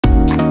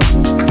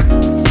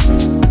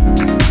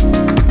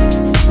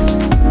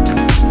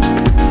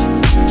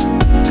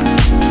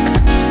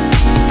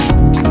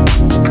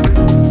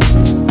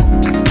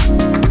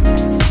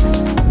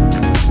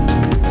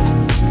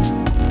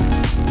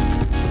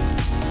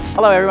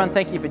Hello everyone,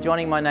 thank you for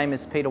joining. My name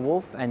is Peter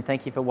Wolff and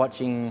thank you for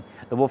watching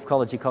the WOLFF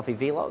Weekly Coffee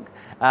Vlog.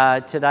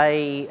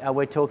 Today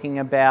we're talking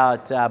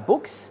about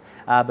books,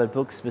 but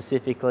books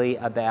specifically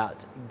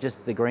about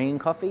just the green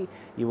coffee.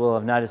 You will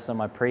have noticed on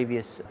my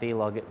previous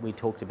vlog we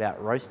talked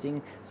about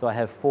roasting, so I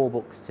have 4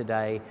 books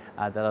today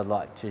that I'd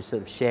like to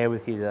sort of share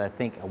with you that I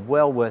think are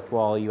well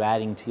worthwhile you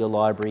adding to your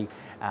library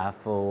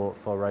for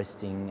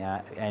roasting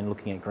and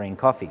looking at green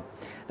coffee.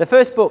 The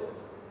first book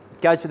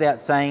goes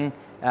without saying.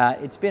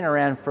 It's been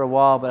around for a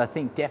while, but I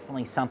think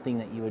definitely something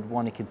that you would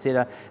want to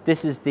consider.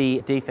 This is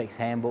the Defects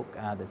Handbook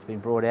that's been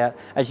brought out.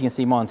 As you can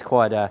see, mine's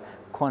quite a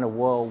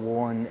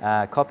well-worn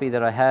copy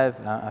that I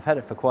have. I've had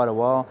it for quite a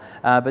while,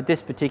 but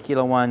this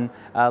particular one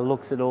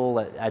looks at all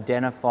at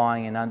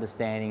identifying and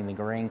understanding the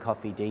green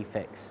coffee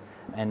defects.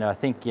 And I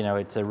think, you know,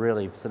 it's a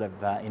really sort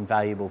of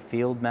invaluable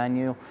field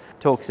manual.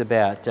 Talks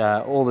about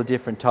all the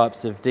different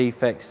types of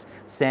defects,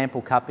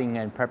 sample cupping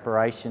and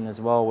preparation as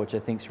well, which I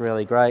think is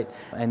really great.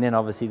 And then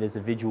obviously there's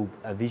a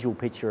visual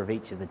picture of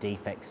each of the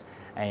defects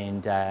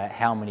and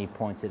how many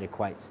points it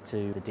equates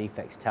to the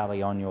defects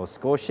tally on your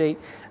score sheet.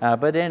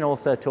 But then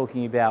also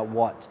talking about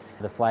what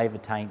the flavour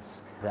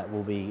taints that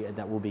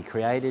will be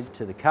created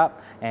to the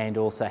cup, and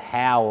also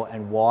how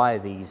and why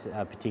these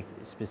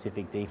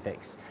specific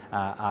defects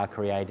are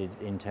created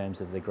in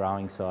terms of the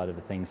growing side of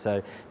the thing.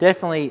 So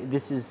definitely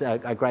this is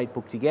a great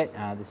book to get.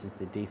 This is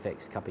the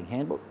Defects Cupping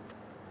Handbook.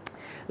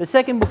 The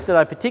second book that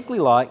I particularly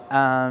like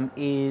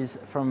is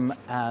from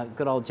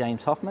good old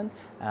James Hoffmann,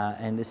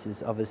 and this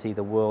is obviously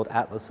the World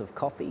Atlas of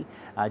Coffee.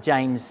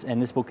 James, and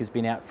this book has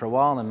been out for a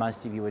while, and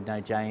most of you would know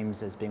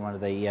James as being one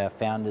of the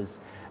founders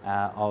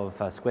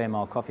of Square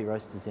Mile Coffee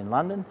Roasters in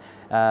London.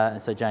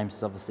 And so James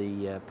has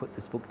obviously put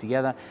this book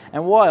together.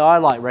 And why I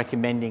like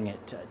recommending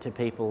it to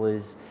people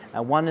is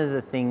one of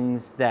the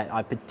things that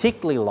I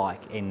particularly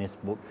like in this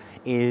book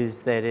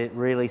is that it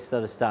really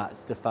sort of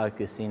starts to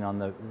focus in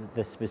on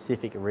the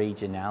specific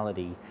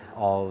regionality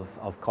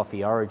of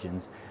coffee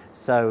origins.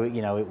 So,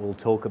 you know, it will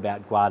talk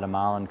about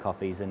Guatemalan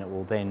coffees, and it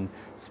will then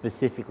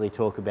specifically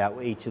talk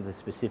about each of the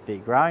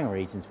specific growing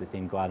regions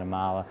within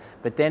Guatemala,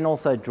 but then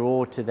also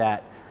draw to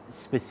that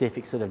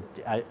specific sort of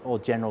or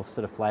general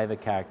sort of flavour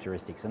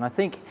characteristics. And I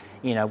think,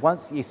 you know,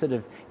 once you sort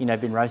of, you know,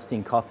 been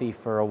roasting coffee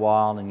for a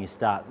while and you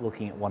start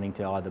looking at wanting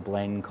to either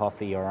blend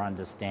coffee or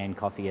understand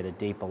coffee at a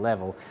deeper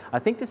level, I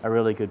think this is a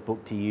really good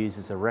book to use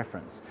as a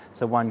reference,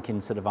 so one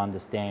can sort of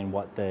understand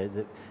what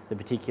the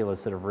particular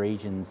sort of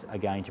regions are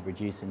going to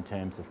produce in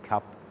terms of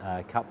cup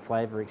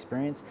flavour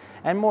experience,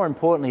 and more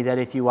importantly that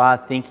if you are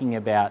thinking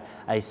about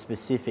a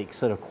specific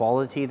sort of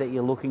quality that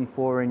you're looking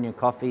for in your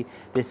coffee,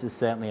 this is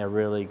certainly a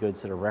really good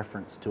sort of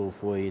reference tool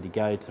for you to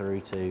go through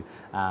to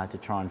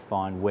try and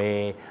find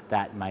where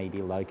that may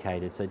be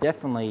located. So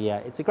definitely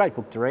it's a great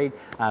book to read,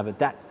 but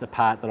that's the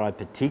part that I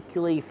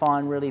particularly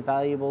find really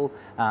valuable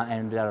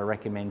and that I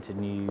recommend to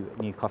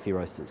new coffee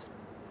roasters.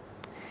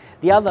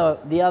 The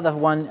other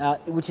one,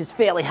 which is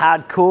fairly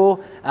hardcore,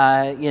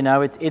 you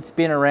know, it's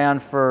been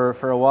around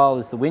for a while,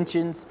 is the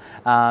Winchins,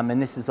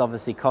 and this is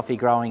obviously coffee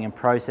growing and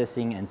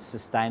processing and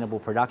sustainable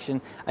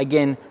production.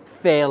 Again,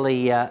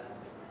 fairly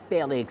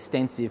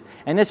extensive,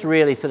 and this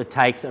really sort of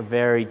takes a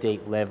very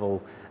deep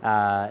level.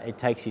 It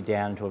takes you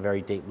down to a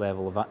very deep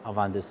level of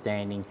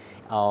understanding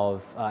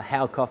of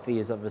how coffee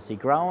is obviously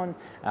grown,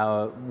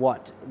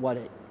 what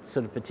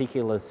sort of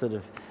particular sort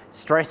of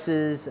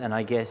stresses and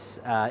I guess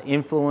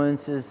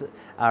influences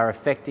are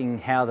affecting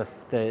how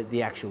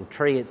the actual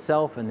tree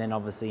itself, and then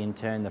obviously in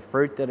turn the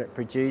fruit that it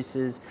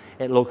produces.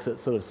 It looks at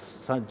sort of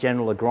some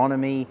general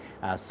agronomy,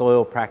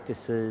 soil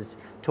practices,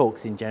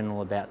 talks in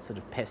general about sort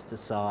of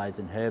pesticides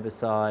and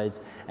herbicides,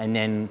 and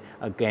then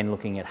again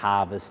looking at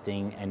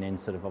harvesting, and then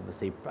sort of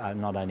obviously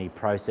not only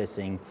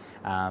processing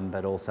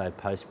but also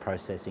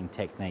post-processing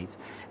techniques.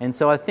 And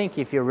so I think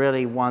if you're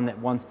really one that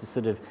wants to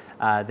sort of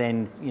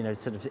then, you know,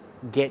 sort of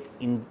get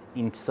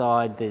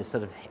inside the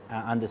sort of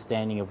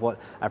understanding of what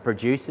a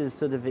producer's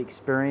sort of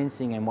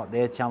experiencing and what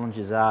their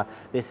challenges are,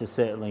 this is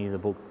certainly the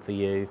book for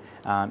you.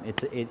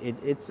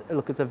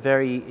 Look, it's a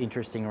very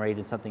interesting read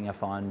and something I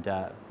find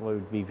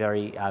would be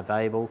very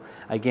valuable.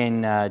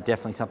 Again,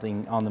 definitely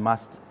something on the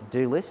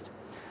must-do list.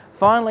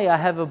 Finally, I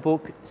have a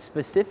book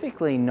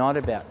specifically not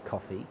about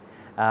coffee,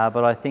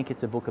 but I think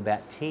it's a book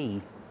about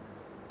tea,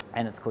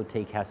 and it's called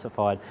Tea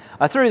Calcified.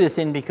 I threw this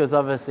in because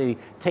obviously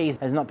tea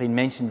has not been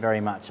mentioned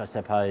very much, I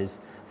suppose,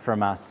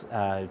 from us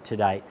to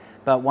date.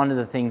 But one of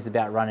the things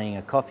about running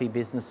a coffee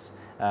business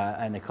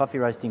and a coffee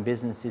roasting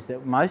business is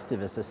that most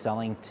of us are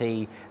selling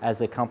tea as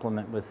a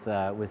complement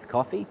with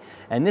coffee.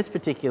 And this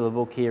particular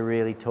book here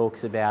really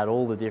talks about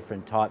all the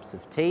different types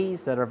of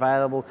teas that are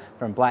available,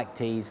 from black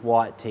teas,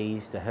 white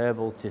teas, to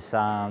herbal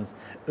tisanes,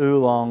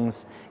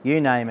 oolongs,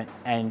 you name it,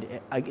 and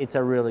it's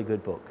a really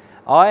good book.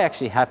 I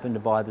actually happened to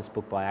buy this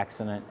book by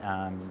accident,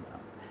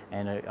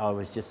 and I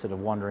was just sort of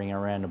wandering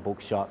around a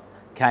bookshop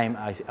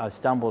I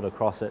stumbled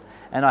across it,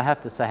 and I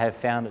have to say I have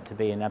found it to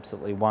be an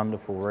absolutely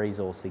wonderful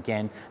resource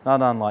again,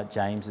 not unlike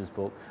James's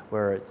book,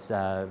 where it's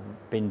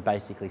been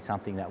basically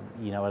something that,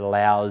 you know, it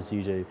allows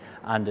you to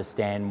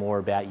understand more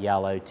about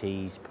yellow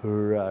teas,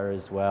 pura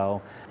as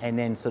well, and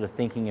then sort of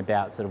thinking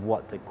about sort of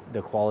what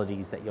the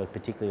qualities that you're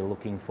particularly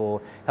looking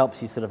for,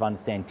 helps you sort of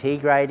understand tea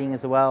grading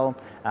as well.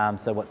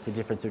 So what's the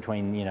difference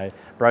between, you know,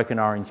 broken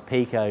orange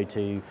Pico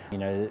to, you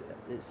know,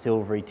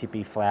 silvery,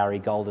 tippy, flowery,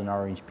 golden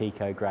orange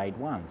Pico grade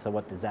 1. So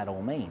what does that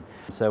all mean?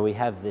 So we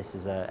have this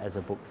as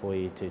a book for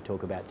you to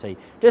talk about tea.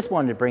 Just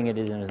wanted to bring it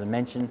in as a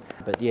mention,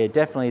 but yeah,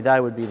 definitely they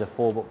would be the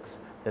 4 books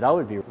that I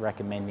would be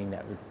recommending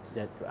that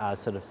are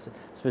sort of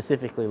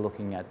specifically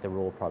looking at the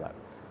raw product.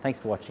 Thanks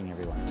for watching,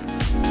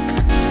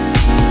 everyone.